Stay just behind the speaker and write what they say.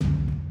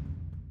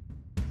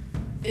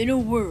In a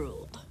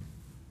world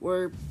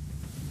where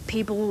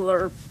people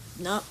are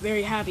not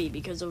very happy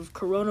because of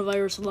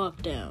coronavirus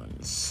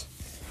lockdowns,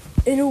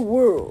 in a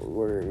world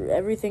where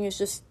everything is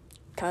just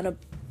kind of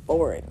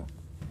boring,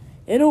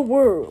 in a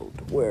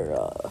world where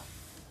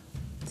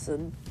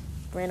some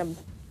random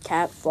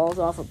cat falls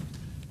off a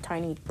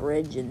tiny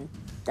bridge and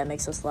that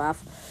makes us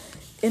laugh,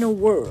 in a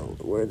world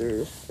where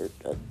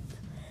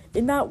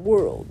in that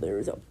world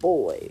there's a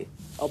boy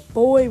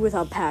with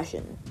a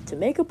passion to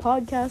make a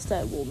podcast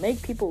that will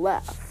make people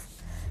laugh.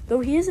 Though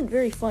he isn't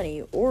very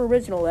funny or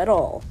original at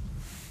all,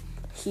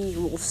 he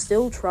will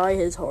still try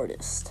his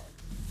hardest.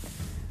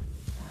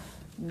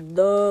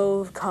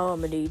 The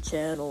comedy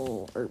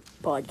channel or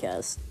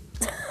podcast